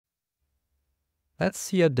Let's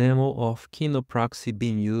see a demo of Kino.Proxy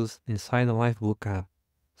being used inside the Livebook app.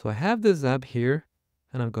 So I have this app here,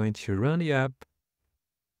 and I'm going to run the app.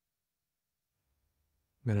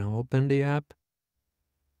 I'm going to open the app.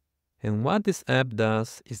 And what this app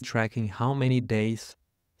does is tracking how many days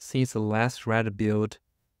since the last Red build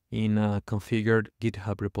in a configured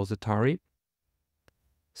GitHub repository.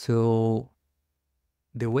 So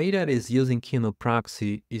the way that is using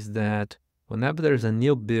Kino.Proxy is that whenever there's a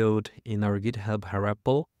new build in our GitHub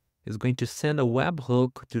repo, it's going to send a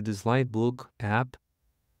webhook to this Livebook app,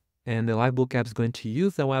 and the Livebook app is going to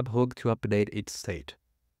use the webhook to update its state.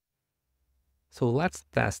 So let's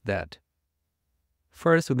test that.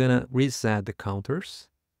 First, we're gonna reset the counters.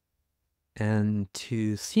 And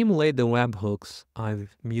to simulate the webhooks, I'm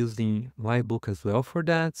using Livebook as well for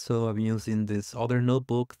that. So I'm using this other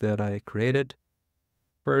notebook that I created.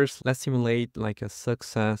 First, let's simulate like a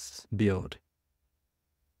success build.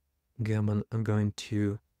 Again, I'm going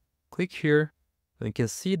to click here. You can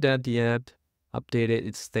see that the app updated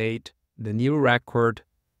its state. The new record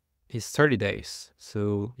is 30 days.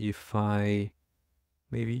 So if I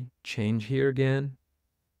maybe change here again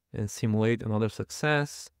and simulate another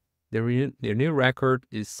success, the new record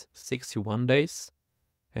is 61 days.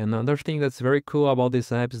 And another thing that's very cool about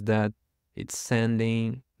this app is that it's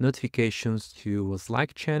sending notifications to a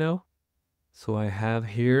Slack channel. So I have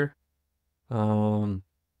here,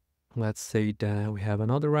 let's say that we have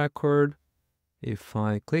another record. If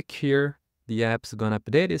I click here, the app's gonna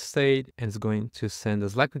update its state and it's going to send a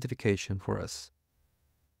Slack notification for us.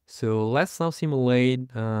 So let's now simulate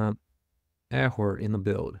error in the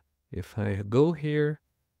build. If I go here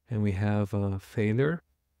and we have a failure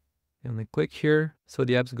and I click here, so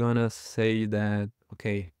the app's gonna say that,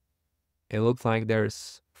 okay, it looks like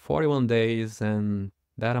there's 41 days and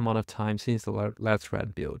that amount of time since the last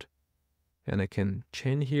Red build. And I can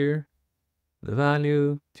change here the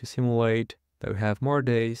value to simulate that we have more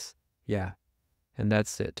days. Yeah, and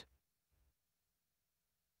that's it.